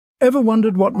Ever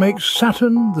wondered what makes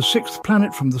Saturn, the sixth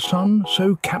planet from the Sun,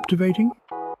 so captivating?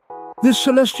 This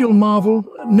celestial marvel,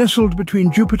 nestled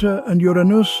between Jupiter and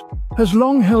Uranus, has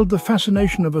long held the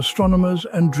fascination of astronomers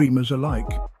and dreamers alike.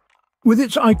 With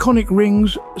its iconic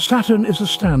rings, Saturn is a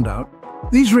standout.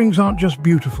 These rings aren't just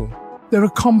beautiful. They're a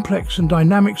complex and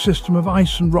dynamic system of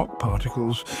ice and rock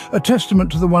particles, a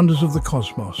testament to the wonders of the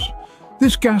cosmos.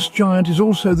 This gas giant is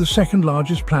also the second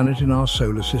largest planet in our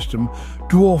solar system,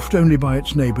 dwarfed only by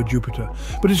its neighbour Jupiter.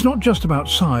 But it's not just about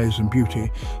size and beauty.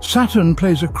 Saturn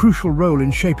plays a crucial role in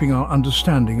shaping our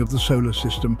understanding of the solar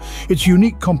system. Its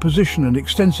unique composition and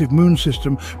extensive moon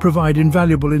system provide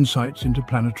invaluable insights into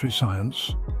planetary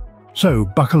science. So,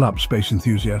 buckle up, space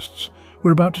enthusiasts.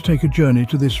 We're about to take a journey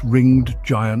to this ringed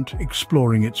giant,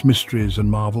 exploring its mysteries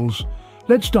and marvels.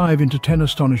 Let's dive into 10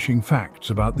 astonishing facts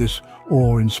about this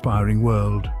awe-inspiring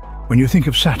world. When you think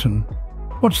of Saturn,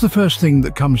 what's the first thing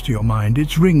that comes to your mind?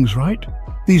 It's rings, right?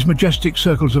 These majestic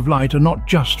circles of light are not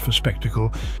just for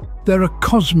spectacle. They're a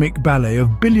cosmic ballet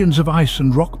of billions of ice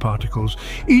and rock particles,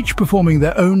 each performing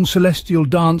their own celestial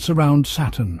dance around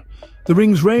Saturn. The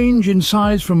rings range in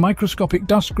size from microscopic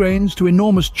dust grains to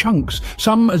enormous chunks,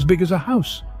 some as big as a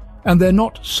house. And they're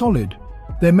not solid.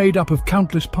 They're made up of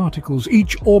countless particles,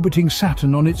 each orbiting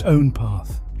Saturn on its own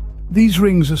path. These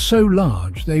rings are so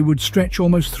large they would stretch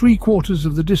almost 3/4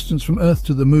 of the distance from Earth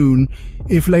to the Moon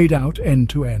if laid out end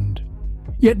to end.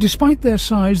 Yet despite their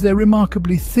size, they're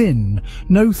remarkably thin,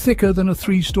 no thicker than a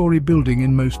 3-story building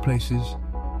in most places.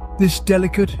 This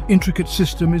delicate, intricate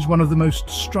system is one of the most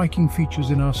striking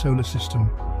features in our solar system.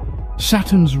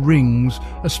 Saturn's rings,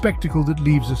 a spectacle that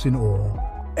leaves us in awe.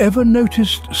 Ever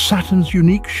noticed Saturn's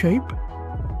unique shape?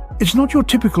 It's not your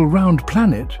typical round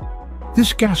planet.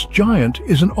 This gas giant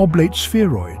is an oblate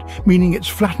spheroid, meaning it's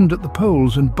flattened at the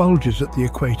poles and bulges at the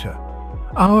equator.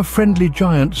 Our friendly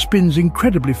giant spins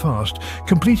incredibly fast,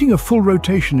 completing a full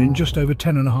rotation in just over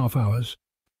 10.5 hours.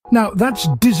 Now, that's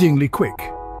dizzyingly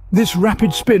quick. This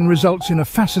rapid spin results in a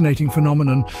fascinating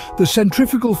phenomenon. The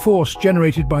centrifugal force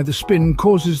generated by the spin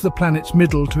causes the planet's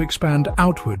middle to expand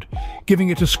outward, giving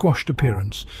it a squashed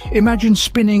appearance. Imagine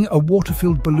spinning a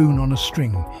water-filled balloon on a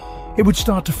string. It would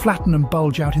start to flatten and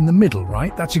bulge out in the middle,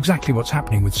 right? That's exactly what's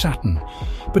happening with Saturn.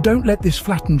 But don't let this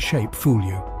flattened shape fool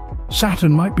you.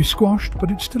 Saturn might be squashed,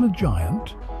 but it's still a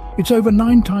giant. It's over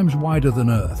 9 times wider than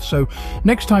Earth, so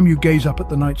next time you gaze up at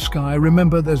the night sky,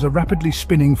 remember there's a rapidly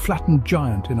spinning flattened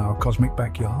giant in our cosmic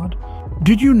backyard.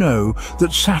 Did you know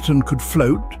that Saturn could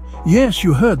float? Yes,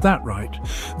 you heard that right.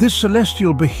 This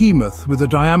celestial behemoth, with a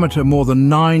diameter more than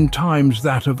 9 times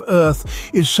that of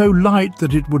Earth, is so light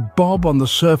that it would bob on the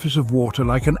surface of water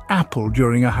like an apple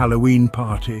during a Halloween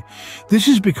party. This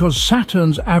is because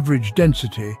Saturn's average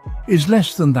density is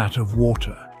less than that of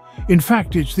water. In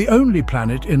fact, it's the only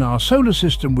planet in our solar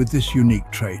system with this unique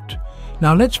trait.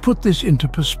 Now let's put this into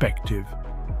perspective.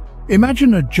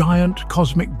 Imagine a giant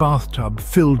cosmic bathtub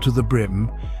filled to the brim.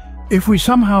 If we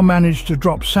somehow managed to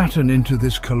drop Saturn into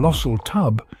this colossal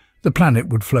tub, the planet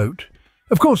would float.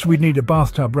 Of course, we'd need a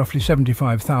bathtub roughly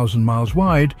 75,000 miles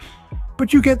wide,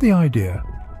 but you get the idea.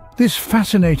 This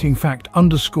fascinating fact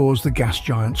underscores the gas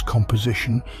giant's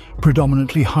composition,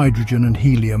 predominantly hydrogen and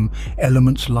helium,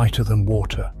 elements lighter than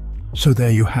water. So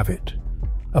there you have it.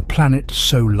 A planet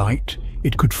so light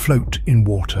it could float in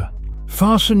water.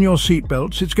 Fasten your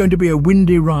seatbelts, it's going to be a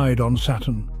windy ride on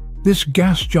Saturn. This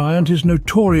gas giant is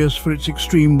notorious for its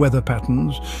extreme weather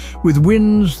patterns, with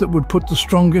winds that would put the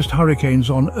strongest hurricanes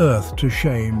on Earth to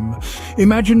shame.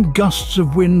 Imagine gusts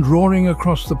of wind roaring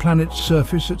across the planet's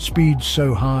surface at speeds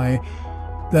so high,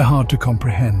 they're hard to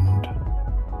comprehend.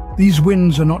 These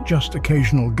winds are not just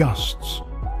occasional gusts,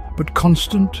 but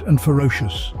constant and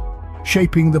ferocious,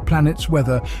 shaping the planet's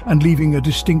weather and leaving a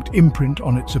distinct imprint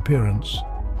on its appearance.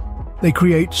 They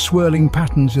create swirling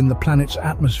patterns in the planet's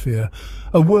atmosphere,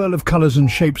 a whirl of colours and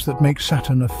shapes that make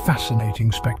Saturn a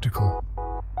fascinating spectacle.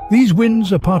 These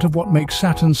winds are part of what makes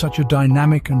Saturn such a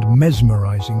dynamic and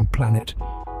mesmerizing planet.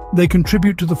 They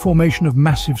contribute to the formation of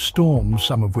massive storms,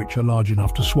 some of which are large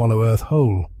enough to swallow Earth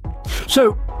whole.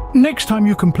 So, next time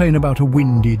you complain about a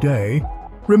windy day,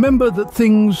 remember that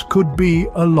things could be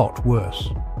a lot worse.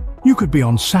 You could be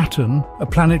on Saturn, a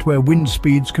planet where wind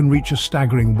speeds can reach a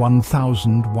staggering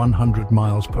 1,100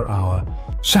 miles per hour.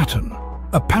 Saturn,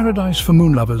 a paradise for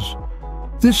moon lovers.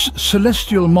 This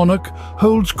celestial monarch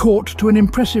holds court to an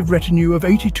impressive retinue of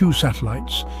 82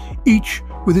 satellites, each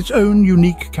with its own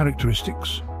unique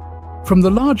characteristics. From the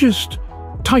largest,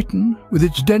 Titan, with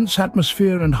its dense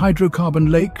atmosphere and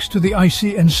hydrocarbon lakes, to the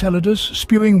icy Enceladus,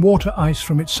 spewing water ice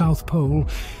from its south pole,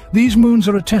 these moons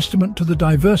are a testament to the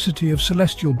diversity of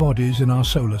celestial bodies in our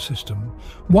solar system.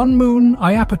 One moon,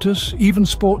 Iapetus, even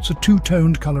sports a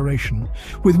two-toned coloration,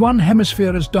 with one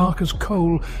hemisphere as dark as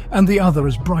coal and the other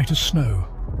as bright as snow.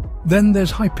 Then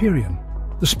there's Hyperion,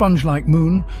 the sponge-like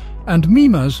moon, and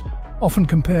Mimas, often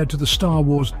compared to the Star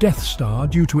Wars Death Star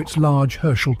due to its large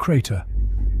Herschel crater.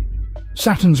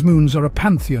 Saturn's moons are a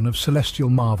pantheon of celestial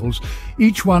marvels,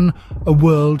 each one a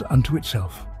world unto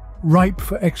itself, ripe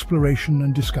for exploration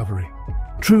and discovery.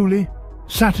 Truly,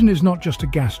 Saturn is not just a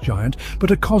gas giant,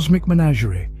 but a cosmic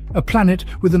menagerie, a planet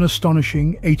with an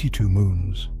astonishing 82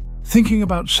 moons. Thinking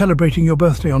about celebrating your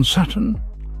birthday on Saturn?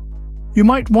 You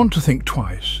might want to think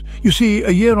twice. You see,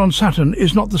 a year on Saturn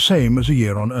is not the same as a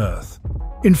year on Earth.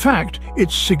 In fact,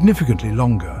 it's significantly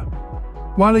longer.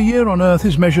 While a year on Earth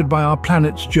is measured by our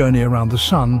planet's journey around the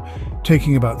Sun,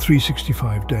 taking about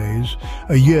 365 days,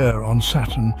 a year on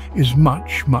Saturn is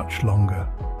much, much longer.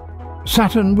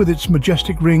 Saturn, with its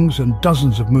majestic rings and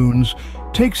dozens of moons,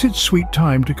 takes its sweet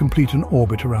time to complete an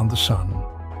orbit around the Sun.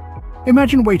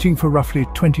 Imagine waiting for roughly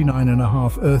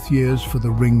 29.5 Earth years for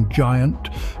the ringed giant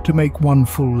to make one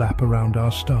full lap around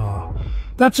our star.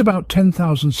 That's about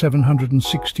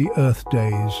 10,760 Earth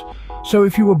days. So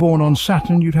if you were born on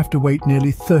Saturn, you'd have to wait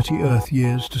nearly 30 Earth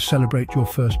years to celebrate your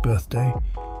first birthday.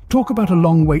 Talk about a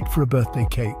long wait for a birthday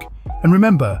cake. And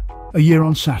remember, a year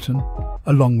on Saturn,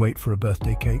 a long wait for a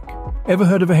birthday cake. Ever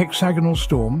heard of a hexagonal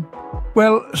storm?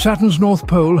 Well, Saturn's North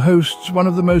Pole hosts one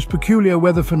of the most peculiar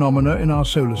weather phenomena in our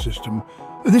solar system.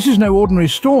 This is no ordinary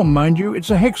storm, mind you, it's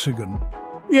a hexagon.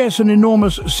 Yes, an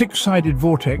enormous six-sided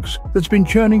vortex that's been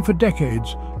churning for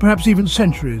decades, perhaps even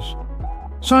centuries.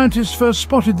 Scientists first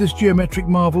spotted this geometric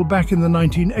marvel back in the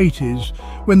 1980s,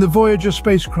 when the Voyager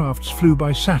spacecrafts flew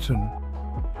by Saturn.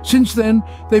 Since then,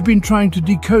 they've been trying to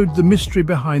decode the mystery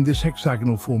behind this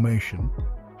hexagonal formation.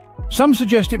 Some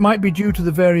suggest it might be due to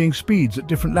the varying speeds at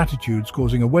different latitudes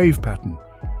causing a wave pattern,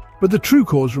 but the true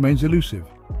cause remains elusive.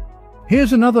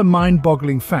 Here's another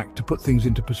mind-boggling fact to put things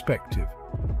into perspective.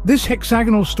 This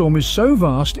hexagonal storm is so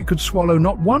vast it could swallow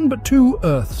not one but two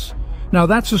Earths. Now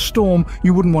that's a storm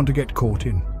you wouldn't want to get caught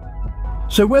in.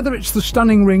 So whether it's the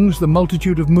stunning rings, the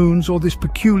multitude of moons, or this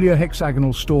peculiar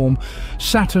hexagonal storm,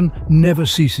 Saturn never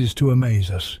ceases to amaze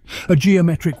us. A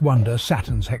geometric wonder,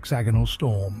 Saturn's hexagonal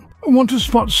storm. Want to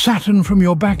spot Saturn from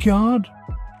your backyard?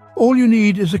 All you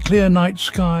need is a clear night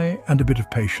sky and a bit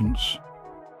of patience.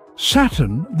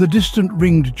 Saturn, the distant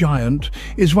ringed giant,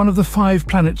 is one of the 5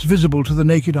 planets visible to the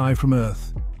naked eye from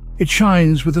Earth. It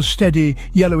shines with a steady,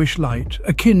 yellowish light,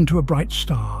 akin to a bright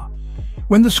star.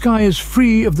 When the sky is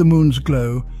free of the moon's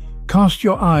glow, cast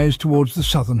your eyes towards the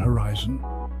southern horizon.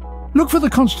 Look for the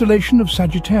constellation of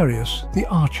Sagittarius, the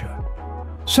Archer.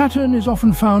 Saturn is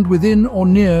often found within or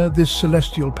near this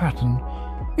celestial pattern.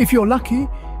 If you're lucky,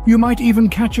 you might even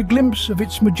catch a glimpse of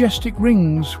its majestic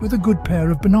rings with a good pair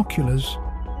of binoculars.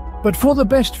 But for the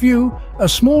best view, a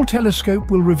small telescope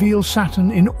will reveal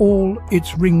Saturn in all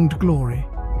its ringed glory.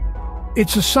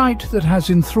 It's a sight that has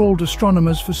enthralled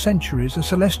astronomers for centuries, a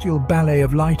celestial ballet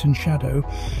of light and shadow,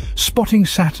 spotting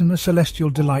Saturn a celestial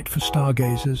delight for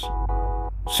stargazers.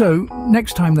 So,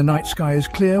 next time the night sky is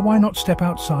clear, why not step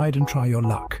outside and try your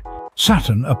luck?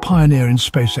 Saturn, a pioneer in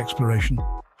space exploration.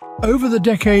 Over the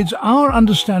decades, our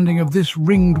understanding of this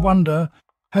ringed wonder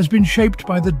has been shaped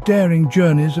by the daring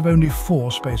journeys of only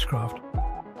 4 spacecraft.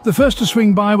 The first to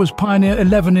swing by was Pioneer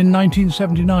 11 in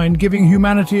 1979, giving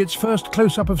humanity its first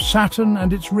close-up of Saturn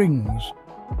and its rings.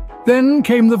 Then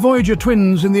came the Voyager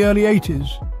twins in the early 80s.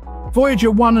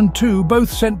 Voyager 1 and 2 both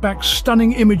sent back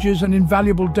stunning images and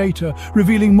invaluable data,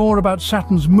 revealing more about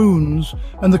Saturn's moons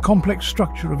and the complex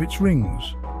structure of its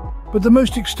rings. But the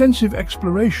most extensive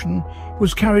exploration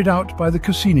was carried out by the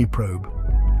Cassini probe.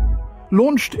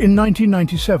 Launched in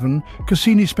 1997,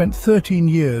 Cassini spent 13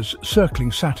 years circling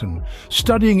Saturn,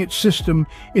 studying its system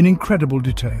in incredible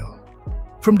detail.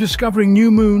 From discovering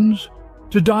new moons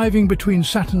to diving between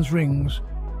Saturn's rings,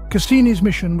 Cassini's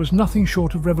mission was nothing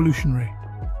short of revolutionary.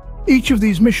 Each of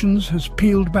these missions has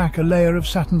peeled back a layer of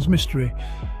Saturn's mystery,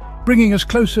 bringing us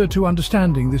closer to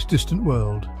understanding this distant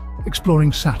world,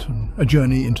 exploring Saturn, a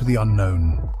journey into the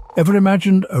unknown. Ever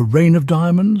imagined a rain of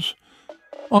diamonds?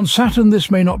 On Saturn,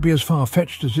 this may not be as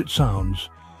far-fetched as it sounds.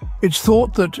 It's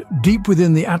thought that deep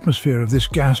within the atmosphere of this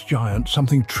gas giant,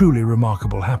 something truly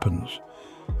remarkable happens.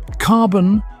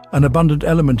 Carbon, an abundant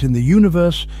element in the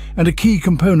universe and a key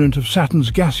component of Saturn's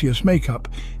gaseous makeup,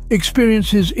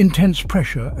 experiences intense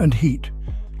pressure and heat.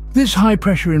 This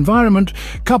high-pressure environment,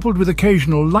 coupled with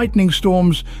occasional lightning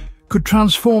storms, could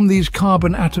transform these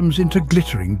carbon atoms into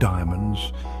glittering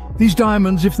diamonds. These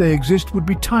diamonds, if they exist, would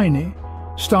be tiny,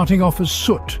 starting off as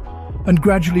soot and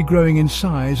gradually growing in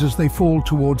size as they fall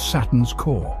towards Saturn's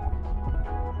core.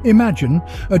 Imagine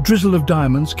a drizzle of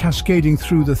diamonds cascading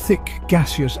through the thick,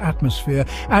 gaseous atmosphere,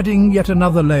 adding yet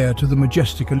another layer to the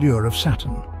majestic allure of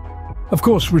Saturn. Of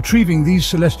course, retrieving these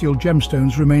celestial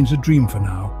gemstones remains a dream for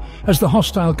now, as the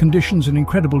hostile conditions and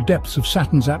incredible depths of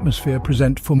Saturn's atmosphere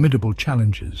present formidable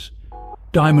challenges.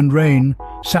 Diamond rain,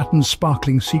 Saturn's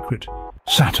sparkling secret.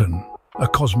 Saturn, a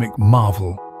cosmic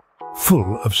marvel,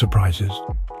 full of surprises.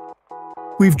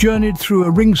 We've journeyed through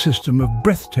a ring system of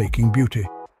breathtaking beauty,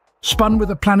 spun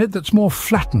with a planet that's more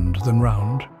flattened than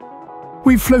round.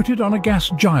 We've floated on a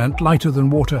gas giant lighter than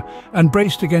water and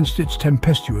braced against its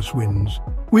tempestuous winds.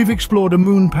 We've explored a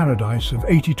moon paradise of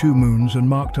 82 moons and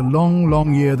marked a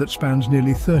long year that spans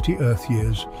nearly 30 Earth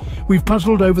years. We've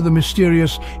puzzled over the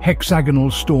mysterious hexagonal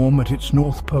storm at its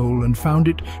North Pole and found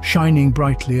it shining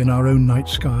brightly in our own night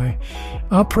sky.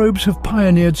 Our probes have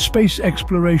pioneered space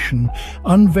exploration,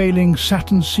 unveiling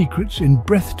Saturn's secrets in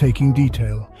breathtaking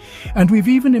detail. And we've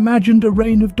even imagined a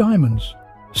rain of diamonds.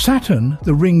 Saturn,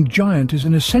 the ringed giant, is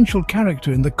an essential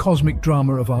character in the cosmic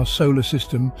drama of our solar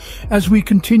system. As we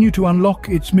continue to unlock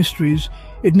its mysteries,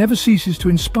 it never ceases to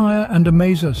inspire and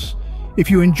amaze us.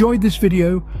 If you enjoyed this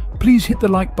video, please hit the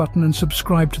like button and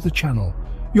subscribe to the channel.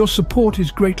 Your support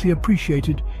is greatly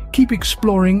appreciated. Keep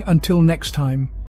exploring until next time.